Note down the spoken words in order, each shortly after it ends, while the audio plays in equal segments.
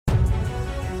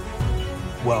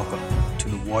Welcome to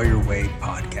the Warrior Way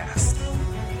podcast.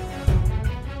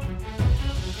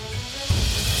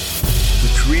 We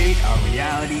create our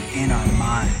reality in our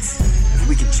minds. If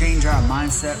we can change our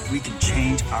mindset, we can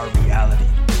change our reality.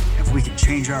 If we can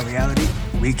change our reality,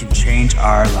 we can change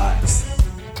our lives.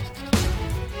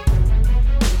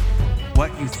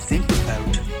 What you think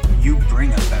about, you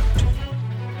bring about.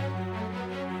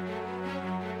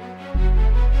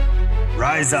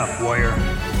 Rise up, warrior.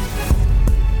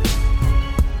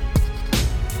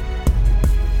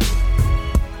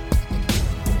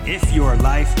 If your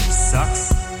life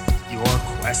sucks, your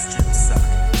questions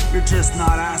suck. You're just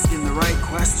not asking the right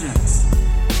questions.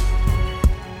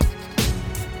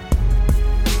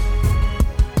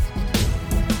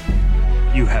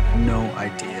 You have no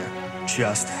idea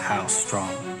just how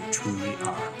strong you truly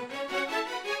are.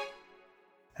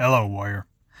 Hello, warrior,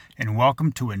 and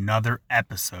welcome to another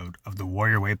episode of the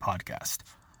Warrior Way podcast.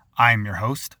 I am your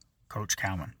host, Coach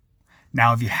Cowan.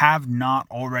 Now, if you have not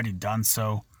already done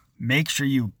so, make sure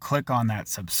you click on that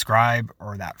subscribe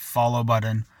or that follow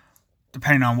button,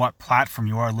 depending on what platform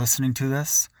you are listening to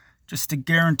this, just to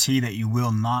guarantee that you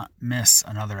will not miss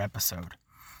another episode.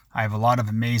 I have a lot of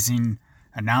amazing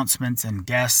announcements and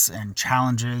guests and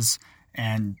challenges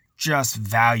and just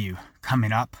value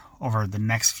coming up over the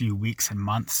next few weeks and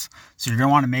months. So you're going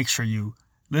to want to make sure you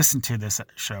listen to this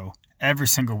show every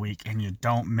single week and you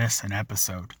don't miss an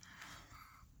episode.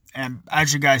 And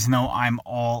as you guys know, I'm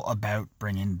all about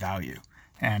bringing value.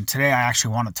 And today I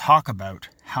actually want to talk about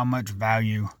how much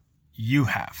value you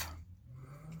have.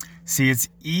 See, it's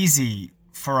easy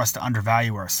for us to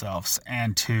undervalue ourselves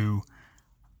and to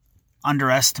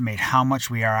underestimate how much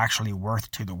we are actually worth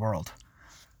to the world.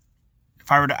 If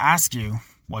I were to ask you,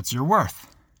 what's your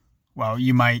worth? Well,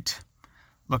 you might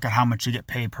look at how much you get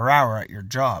paid per hour at your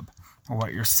job or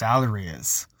what your salary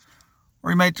is. Or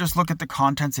you might just look at the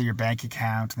contents of your bank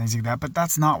account and things like that, but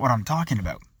that's not what I'm talking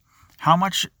about. How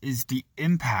much is the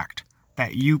impact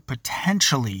that you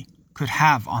potentially could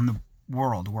have on the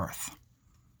world worth?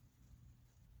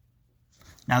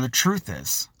 Now, the truth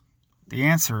is, the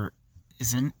answer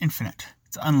is infinite.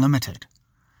 It's unlimited.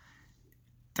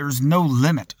 There's no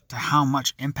limit to how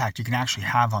much impact you can actually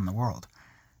have on the world.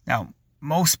 Now,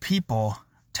 most people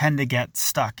tend to get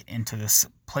stuck into this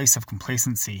place of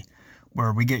complacency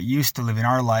where we get used to living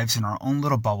our lives in our own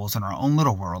little bubbles, in our own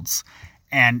little worlds,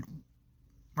 and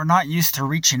we're not used to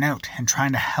reaching out and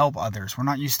trying to help others. We're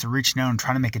not used to reaching out and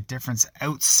trying to make a difference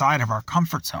outside of our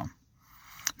comfort zone.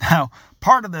 Now,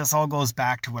 part of this all goes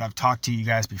back to what I've talked to you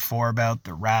guys before about,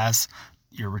 the RAS,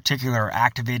 your reticular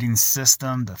activating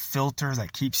system, the filter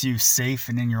that keeps you safe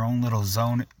and in your own little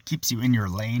zone. It keeps you in your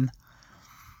lane.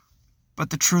 But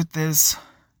the truth is,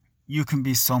 you can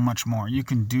be so much more. You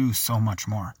can do so much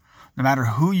more. No matter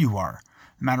who you are,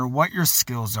 no matter what your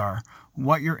skills are,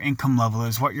 what your income level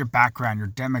is, what your background, your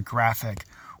demographic,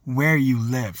 where you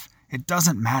live, it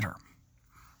doesn't matter.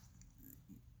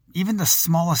 Even the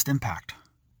smallest impact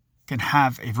can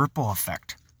have a ripple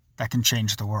effect that can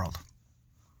change the world.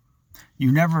 You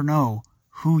never know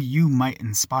who you might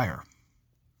inspire,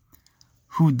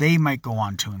 who they might go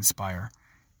on to inspire,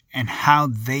 and how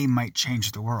they might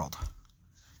change the world.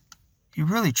 You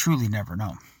really, truly never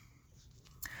know.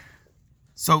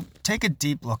 So take a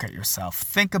deep look at yourself.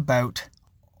 Think about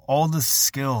all the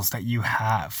skills that you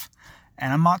have.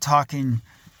 And I'm not talking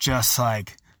just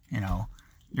like,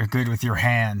 you're good with your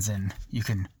hands and you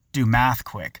can do math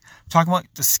quick. I'm talking about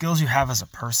the skills you have as a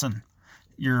person,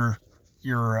 your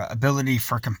ability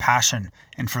for compassion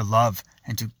and for love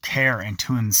and to care and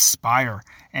to inspire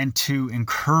and to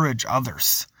encourage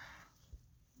others.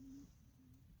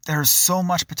 There's so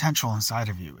much potential inside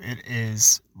of you. It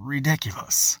is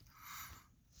ridiculous.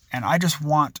 And I just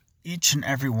want each and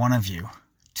every one of you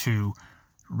to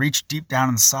reach deep down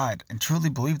inside and truly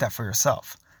believe that for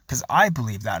yourself. Because I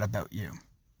believe that about you.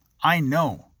 I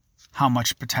know how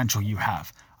much potential you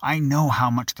have. I know how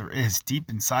much there is deep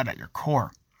inside at your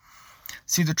core.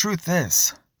 See, the truth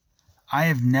is, I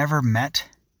have never met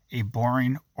a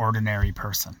boring, ordinary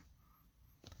person.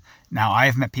 Now, I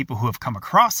have met people who have come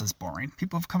across as boring.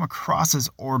 People have come across as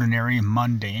ordinary and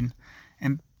mundane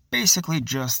and basically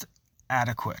just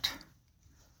adequate.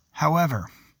 However,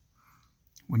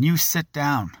 when you sit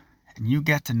down and you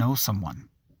get to know someone,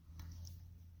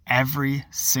 every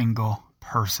single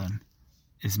person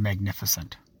is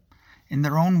magnificent. In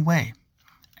their own way,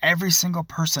 every single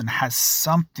person has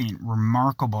something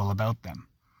remarkable about them.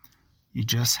 You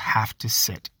just have to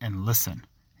sit and listen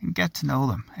and get to know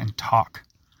them and talk,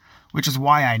 which is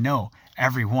why I know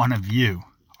every one of you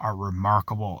are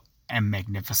remarkable and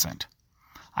magnificent.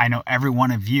 I know every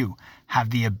one of you have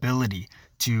the ability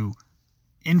to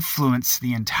influence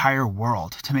the entire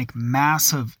world, to make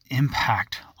massive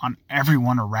impact on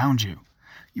everyone around you.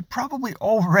 You probably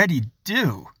already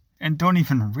do and don't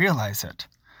even realize it.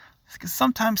 Because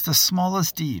sometimes the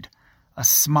smallest deed, a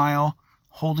smile,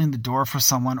 holding the door for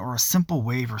someone, or a simple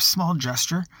wave or small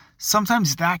gesture,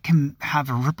 sometimes that can have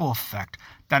a ripple effect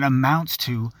that amounts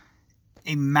to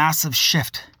a massive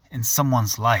shift in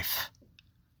someone's life.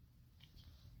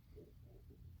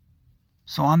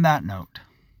 So on that note,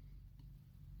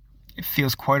 it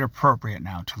feels quite appropriate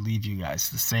now to leave you guys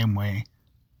the same way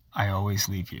I always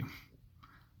leave you.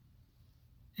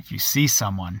 If you see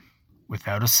someone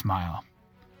without a smile,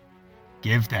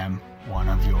 give them one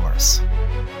of yours.